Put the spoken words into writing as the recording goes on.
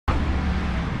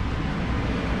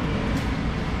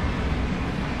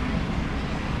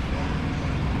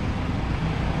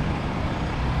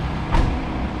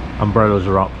Umbrellas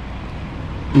are up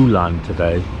Ulan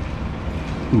today.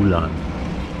 Ulan.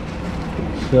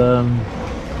 It's a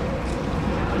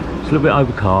little bit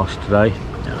overcast today.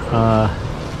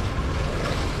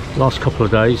 Last couple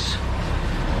of days,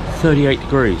 38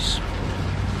 degrees.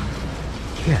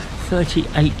 Yeah,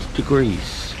 38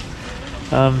 degrees.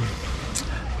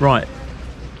 Right.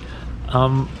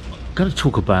 I'm going to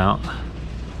talk about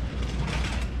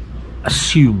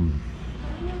ASUME.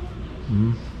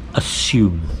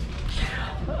 ASUME.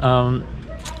 I've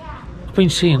been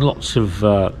seeing lots of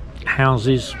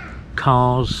houses,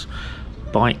 cars,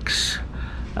 bikes,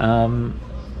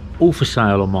 all for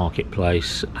sale on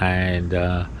Marketplace, and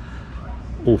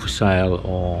all for sale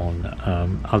on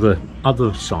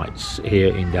other sites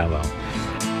here in DAVAO.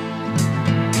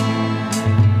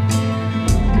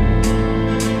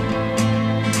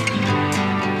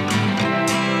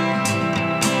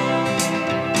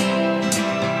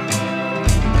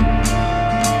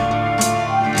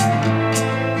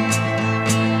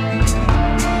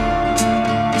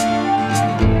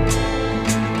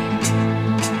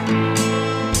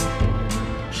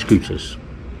 Scooters,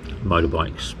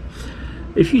 motorbikes.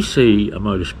 If you see a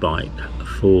motorbike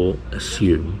for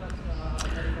ASUME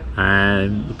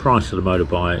and the price of the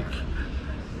motorbike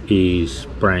is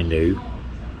brand new,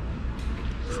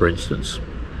 for instance,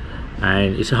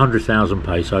 and it's 100,000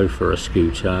 peso for a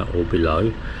scooter or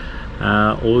below,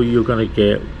 or you're going to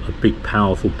get a big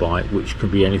powerful bike which can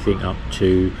be anything up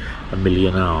to 1.5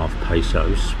 million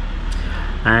pesos,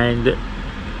 and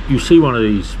you see one of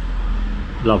these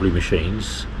lovely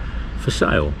machines for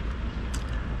sale,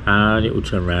 and it will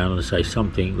turn around and say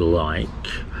something like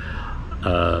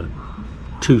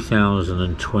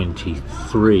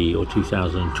 2023 or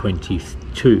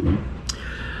 2022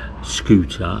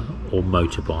 scooter or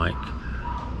motorbike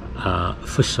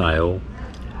for sale,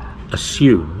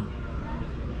 ASUME,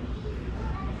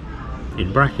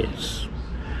 in brackets,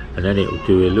 and then it will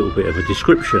do a little bit of a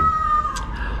description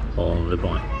on the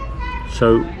bike.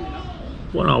 So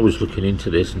when I was looking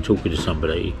into this and talking to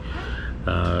somebody,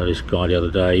 this guy the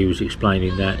other day, he was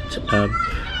explaining that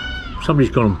somebody's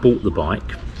gone and bought the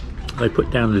bike. They put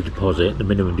down the deposit, the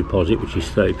minimum deposit, which is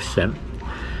 30%.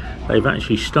 They've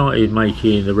actually started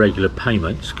making the regular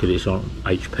payments because it's on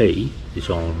HP, it's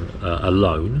on a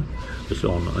loan, it's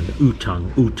on an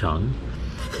utang,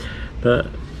 but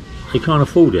they can't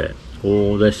afford it,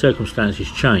 or their circumstances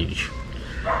change,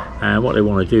 and what they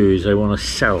want to do is they want to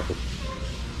sell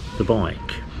the bike.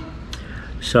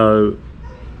 So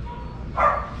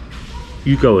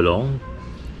you go along,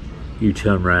 you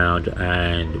turn around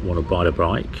and want to buy the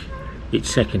bike, it's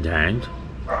second hand,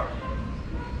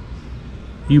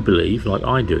 you believe, like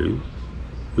I do,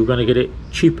 you're going to get it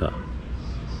cheaper,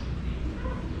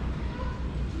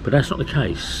 but that's not the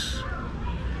case,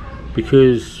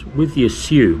 because with the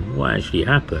ASUME, what actually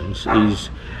happens is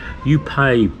you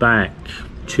pay back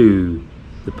to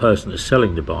the person that's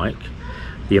selling the bike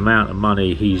the amount of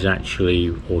money he's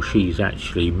actually or she's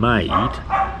actually made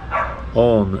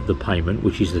on the payment,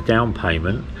 which is the down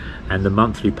payment, and the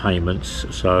monthly payments.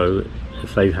 So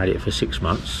if they've had it for 6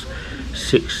 months,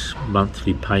 6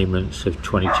 monthly payments of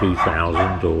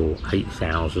 22,000 or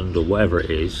 8,000 or whatever it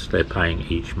is they're paying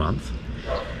each month,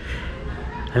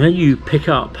 and then you pick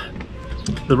up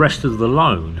the rest of the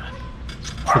loan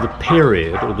for the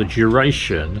period or the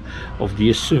duration of the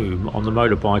ASUME on the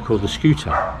motorbike or the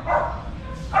scooter.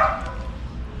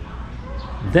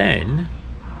 Then,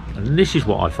 and this is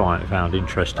what I found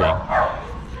interesting,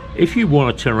 if you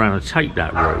want to turn around and take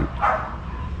that route,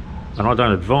 and I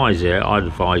don't advise it, I'd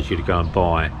advise you to go and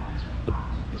buy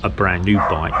a brand new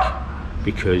bike,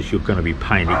 because you're going to be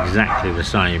paying exactly the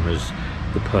same as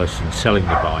the person selling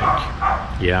the bike,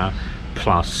 yeah,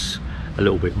 plus a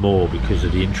little bit more because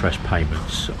of the interest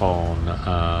payments on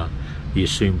the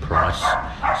ASUME price.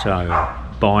 So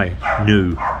buy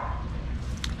new.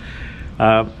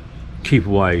 Keep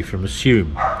away from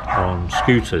ASUME on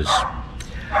scooters,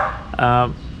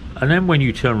 and then when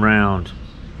you turn around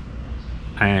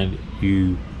and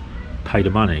you pay the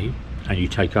money and you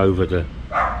take over the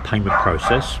payment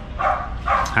process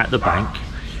at the bank,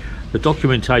 the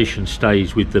documentation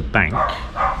stays with the bank.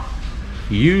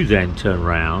 You then turn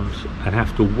around and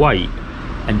have to wait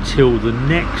until the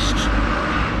next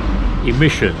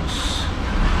emissions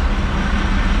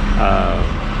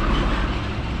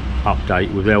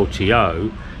update with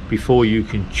LTO before you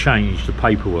can change the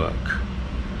paperwork.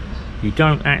 You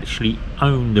don't actually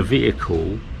own the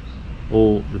vehicle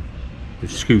or the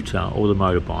scooter or the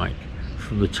motorbike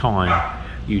from the time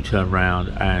you turn around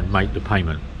and make the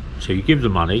payment. So you give the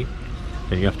money,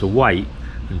 then you have to wait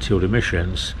until the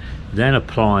emissions, then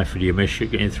apply for the emission,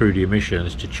 getting through the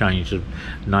emissions to change the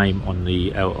name on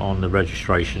the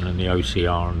registration and the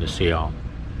OCR and the CR.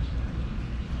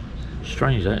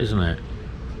 Strange that, isn't it?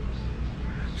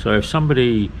 So if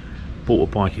somebody bought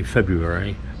a bike in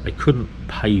February, they couldn't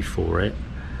pay for it,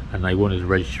 and they wanted to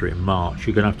register it in March,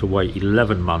 you're going to have to wait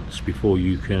 11 months before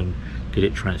you can get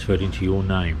it transferred into your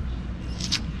name.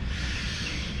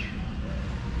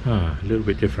 A little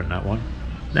bit different, that one.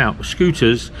 Now,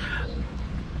 scooters,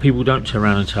 people don't turn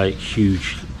around and take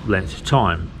huge length of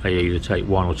time. They either take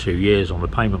 1 or 2 years on the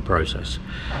payment process.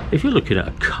 If you're looking at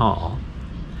a car,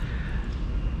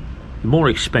 the more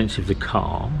expensive the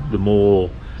car, the more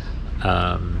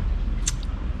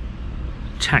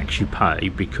tax you pay,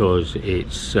 because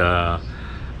it's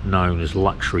known as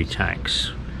luxury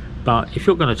tax. But if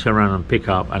you're going to turn around and pick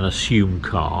up an ASUME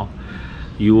car,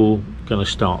 you're going to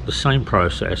start the same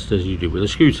process as you do with a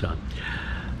scooter.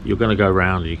 You're going to go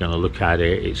around and you're going to look at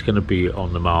it. It's going to be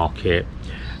on the market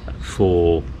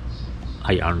for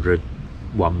 800,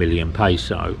 1 million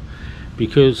peso,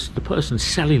 because the person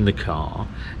selling the car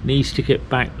needs to get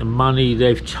back the money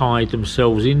they've tied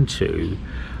themselves into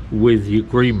with the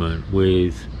agreement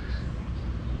with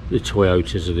the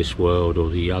Toyotas of this world, or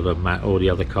the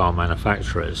other car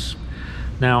manufacturers.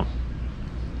 Now,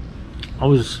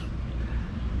 there's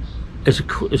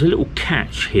a little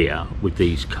catch here with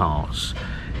these cars.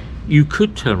 You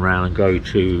could turn around and go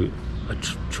to a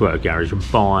Toyota garage and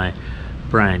buy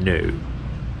brand new,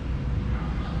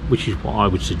 which is what I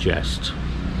would suggest,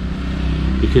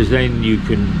 because then you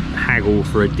can haggle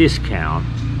for a discount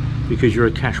because you're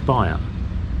a cash buyer.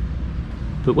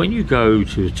 But when you go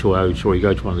to a Toyota, or you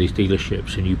go to one of these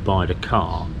dealerships and you buy the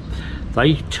car,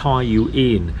 they tie you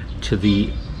in to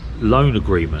the loan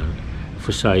agreement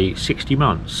for, say, 60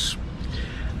 months.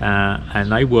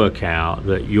 And they work out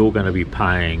that you're going to be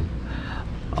paying,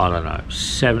 I don't know,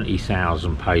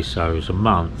 70,000 pesos a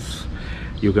month.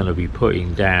 You're going to be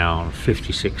putting down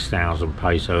 56,000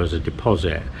 pesos as a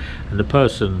deposit, and the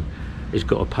person has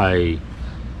got to pay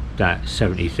that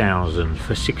 70,000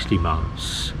 for 60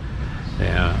 months.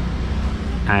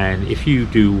 And if you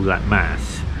do all that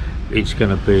math, it's going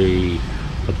to be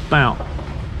about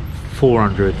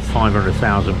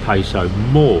 500,000 peso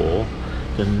more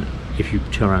than if you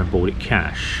turn around and bought it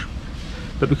cash.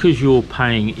 But because you're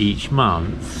paying each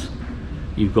month,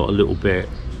 you've got a little bit,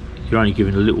 you're only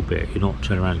giving a little bit, you're not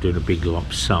turning around and doing a big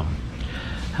lump sum.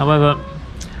 However,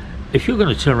 if you're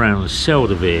going to turn around and sell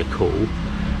the vehicle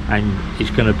and it's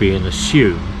going to be an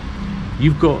ASUME,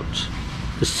 you've got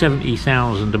the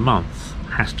 70,000 a month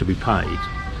has to be paid.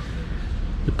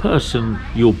 The person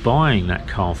you're buying that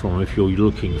car from, if you're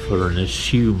looking for an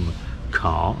ASUME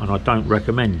car, and I don't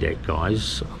recommend it,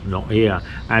 guys, I'm not here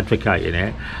advocating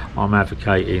it, I'm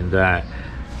advocating that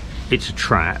it's a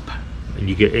trap and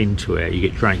you get into it, you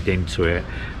get dragged into it,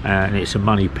 and it's a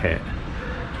money pit.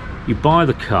 You buy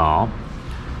the car,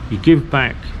 you give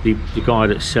back the guy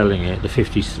that's selling it the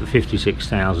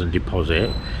 56,000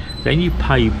 deposit, then you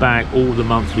pay back all the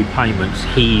monthly payments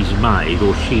he's made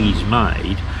or she's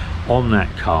made on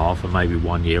that car for maybe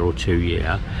 1 year or 2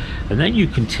 years, and then you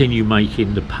continue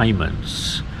making the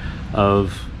payments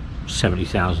of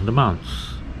 70,000 a month.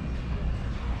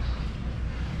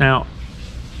 Now,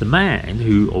 the man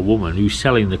or woman who's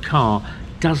selling the car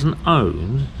doesn't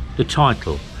own the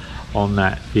title on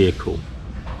that vehicle.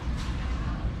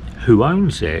 Who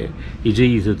owns it is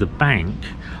either the bank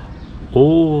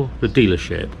or the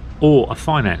dealership or a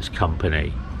finance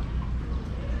company,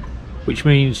 which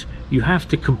means you have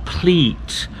to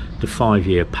complete the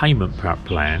 5-year payment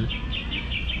plan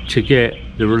to get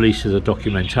the release of the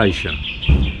documentation.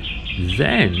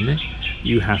 Then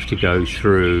you have to go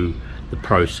through the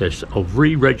process of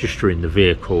re-registering the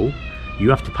vehicle. You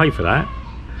have to pay for that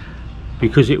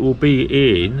because it will be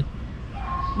in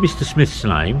Mr. Smith's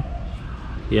name,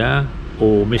 yeah,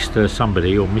 or Mr.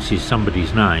 somebody or Mrs.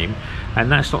 somebody's name,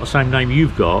 and that's not the same name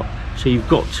you've got, so you've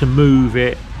got to move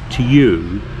it to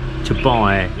you to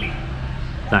buy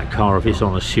that car if it's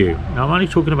on ASUME. Now, I'm only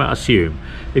talking about ASUME.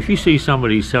 If you see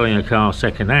somebody selling a car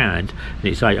second hand and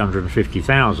it's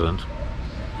 850,000,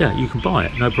 yeah, you can buy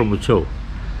it, no problem at all.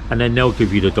 And then they'll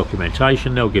give you the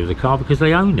documentation, they'll give the car because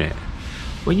they own it.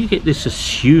 When you get this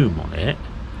ASUME on it,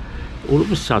 all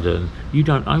of a sudden you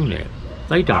don't own it.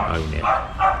 They don't own it.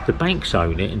 The banks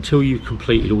own it until you've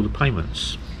completed all the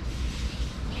payments.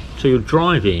 So you're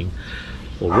driving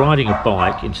or riding a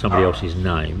bike in somebody else's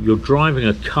name. You're driving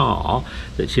a car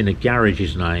that's in a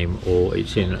garage's name, or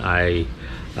it's in a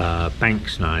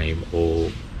bank's name,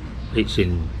 or it's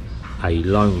in a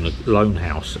loan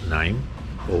house name,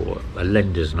 or a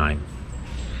lender's name.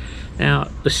 Now,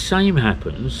 the same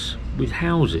happens with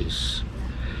houses,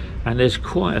 and there's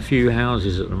quite a few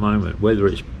houses at the moment, whether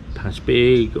it's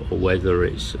big or whether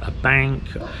it's a bank,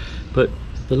 but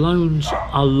the loans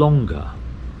are longer.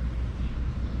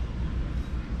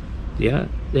 Yeah,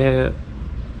 they're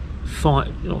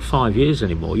not 5 years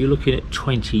anymore, you're looking at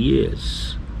 20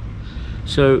 years.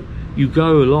 So you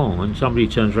go along and somebody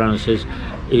turns around and says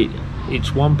it's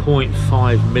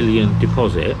 1.5 million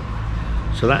deposit,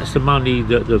 so that's the money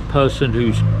that the person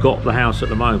who's got the house at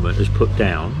the moment has put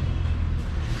down.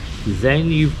 Then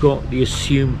you've got the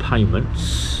ASUME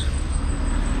payments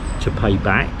to pay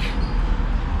back.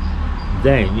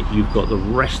 Then you've got the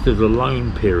rest of the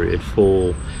loan period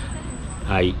for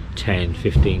 8, 10,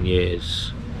 15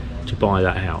 years to buy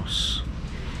that house.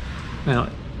 Now,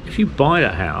 if you buy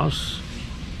that house,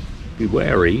 be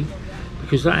wary,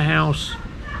 because that house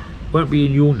won't be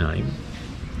in your name,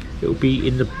 it will be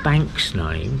in the bank's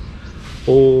name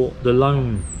or the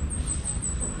loan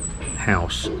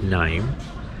house name,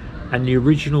 and the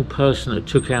original person that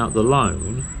took out the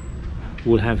loan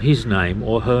will have his name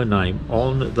or her name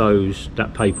on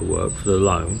that paperwork for the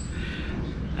loan,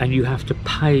 and you have to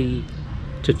pay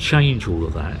to change all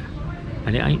of that,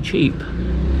 and it ain't cheap.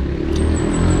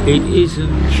 It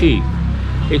isn't cheap.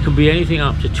 It can be anything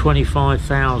up to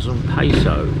 25,000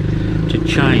 peso to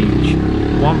change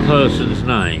one person's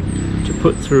name, to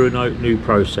put through a new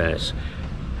process,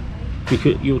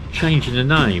 because you're changing the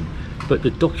name, but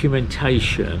the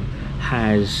documentation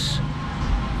has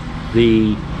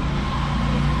the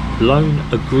loan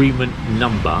agreement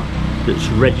number that's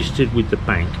registered with the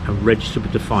bank and registered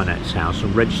with the finance house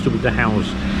and registered with the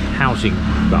housing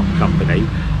company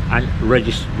and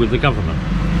registered with the government.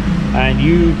 And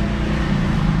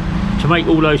to make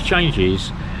all those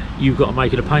changes, you've got to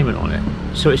make a payment on it.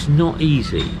 So it's not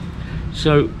easy.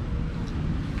 So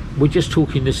we're just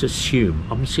talking this ASUME.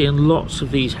 I'm seeing lots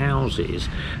of these houses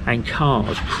and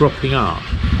cars cropping up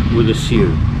with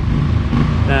ASUME.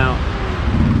 Now,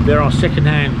 there are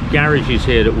second-hand garages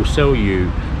here that will sell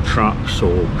you trucks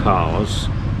or cars.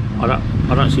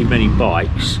 I don't see many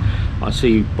bikes. I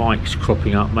see bikes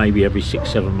cropping up maybe every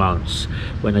 6-7 months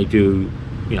when they do,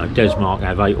 you know, Desmark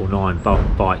have 8 or 9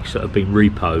 bikes that have been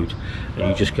repoed, and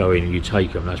you just go in and you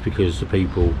take them. That's because the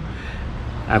people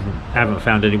haven't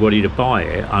found anybody to buy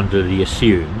it under the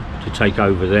ASUME to take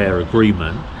over their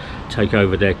agreement, take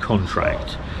over their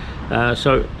contract.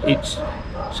 So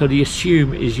the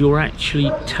ASUME is you're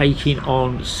actually taking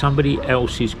on somebody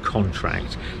else's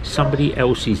contract, somebody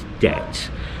else's debt,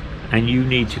 and you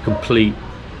need to complete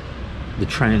the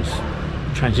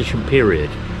transition period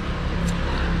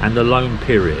and the loan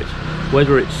period,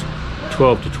 whether it's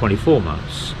 12 to 24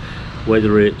 months,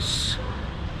 whether it's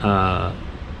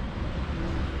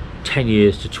 10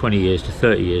 years to 20 years to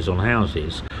 30 years on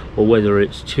houses, or whether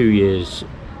it's 2 years,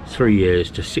 3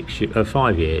 years to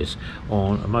 5 years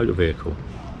on a motor vehicle.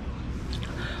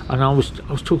 And I was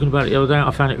talking about it the other day.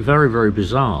 I found it very, very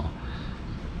bizarre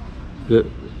that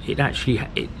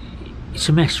it's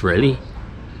a mess, really.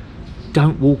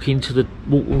 Don't walk into the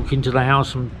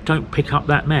house and don't pick up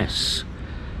that mess.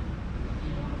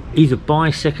 Either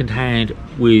buy second hand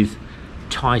with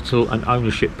title and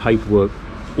ownership paperwork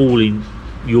all in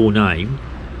your name,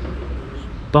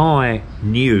 buy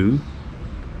new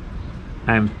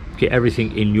and get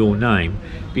everything in your name,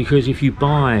 because if you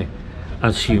buy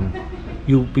ASUME,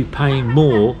 you'll be paying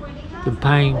more than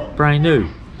paying brand new.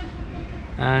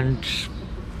 And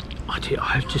I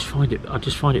just find it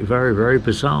very, very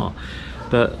bizarre.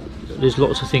 But there's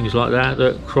lots of things like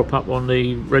that crop up on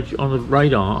the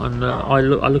radar, and I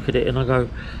look at it and I go,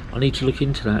 I need to look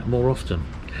into that more often.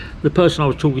 The person I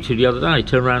was talking to the other day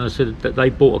turned around and said that they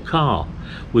bought a car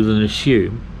with an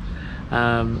ASUME.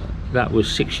 That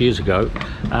was 6 years ago,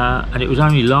 and it was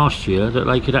only last year that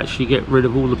they could actually get rid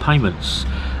of all the payments,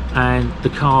 and the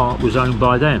car was owned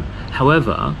by them.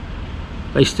 However,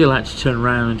 they still had to turn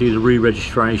around and do the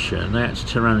re-registration. They had to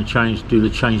turn around and do the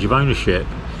change of ownership,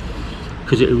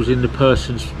 because it was in the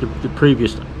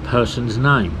previous person's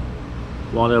name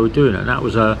while they were doing it. And that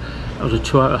was a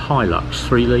Toyota Hilux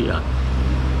 3 litre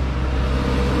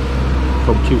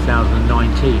from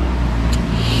 2019.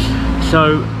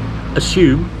 So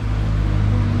ASUME,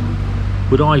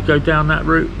 would I go down that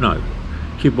route? No,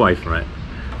 keep away from it.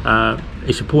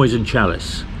 It's a poison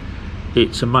chalice.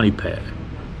 It's a money pit.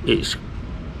 It's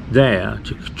there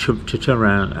to turn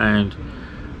around and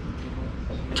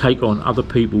take on other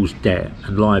people's debt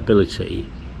and liability,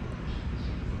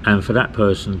 and for that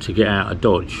person to get out of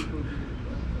Dodge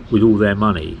with all their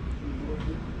money.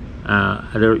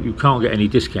 You can't get any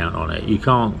discount on it. You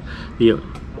can't.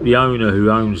 The owner who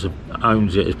owns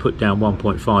it has put down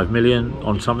 1.5 million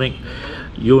on something.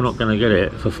 you're not going to get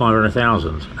it for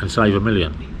 500,000 and save $1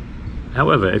 million.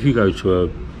 However, if you go to a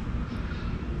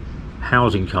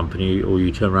housing company or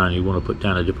you turn around and you want to put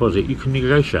down a deposit, you can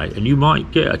negotiate and you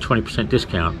might get a 20%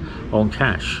 discount on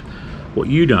cash. What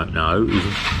you don't know is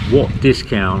what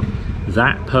discount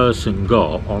that person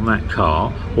got on that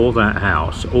car or that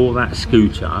house or that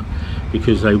scooter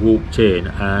because they walked in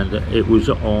and it was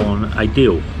on a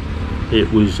deal, it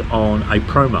was on a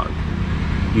promo.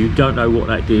 You don't know what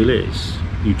that deal is.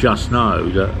 You just know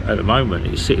that at the moment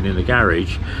it's sitting in the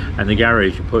garage, and the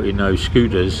garage are putting those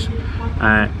scooters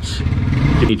at,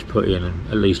 you need to put in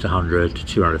at least 100 to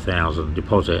 200,000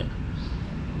 deposit.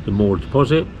 The more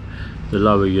deposit, the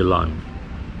lower your loan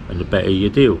and the better your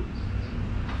deal.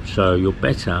 So you're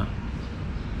better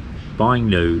buying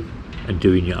new and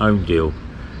doing your own deal.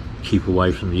 Keep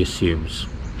away from the ASUMEs.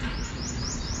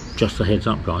 Just a heads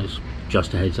up, guys,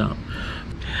 just a heads up.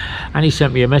 And he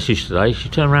sent me a message today. She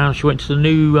turned around, she went to the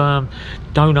new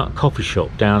donut coffee shop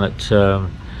down at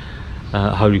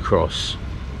Holy Cross.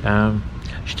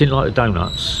 She didn't like the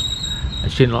donuts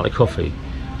and she didn't like the coffee.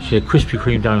 She said Krispy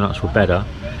Kreme donuts were better,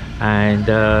 and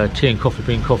tea and coffee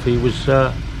bean coffee was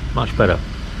much better.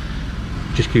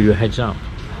 Just give you a heads up.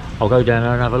 I'll go down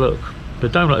there and have a look. The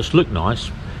donuts look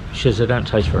nice. She says they don't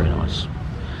taste very nice.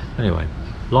 Anyway,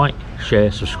 like,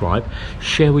 share, subscribe,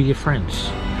 share with your friends.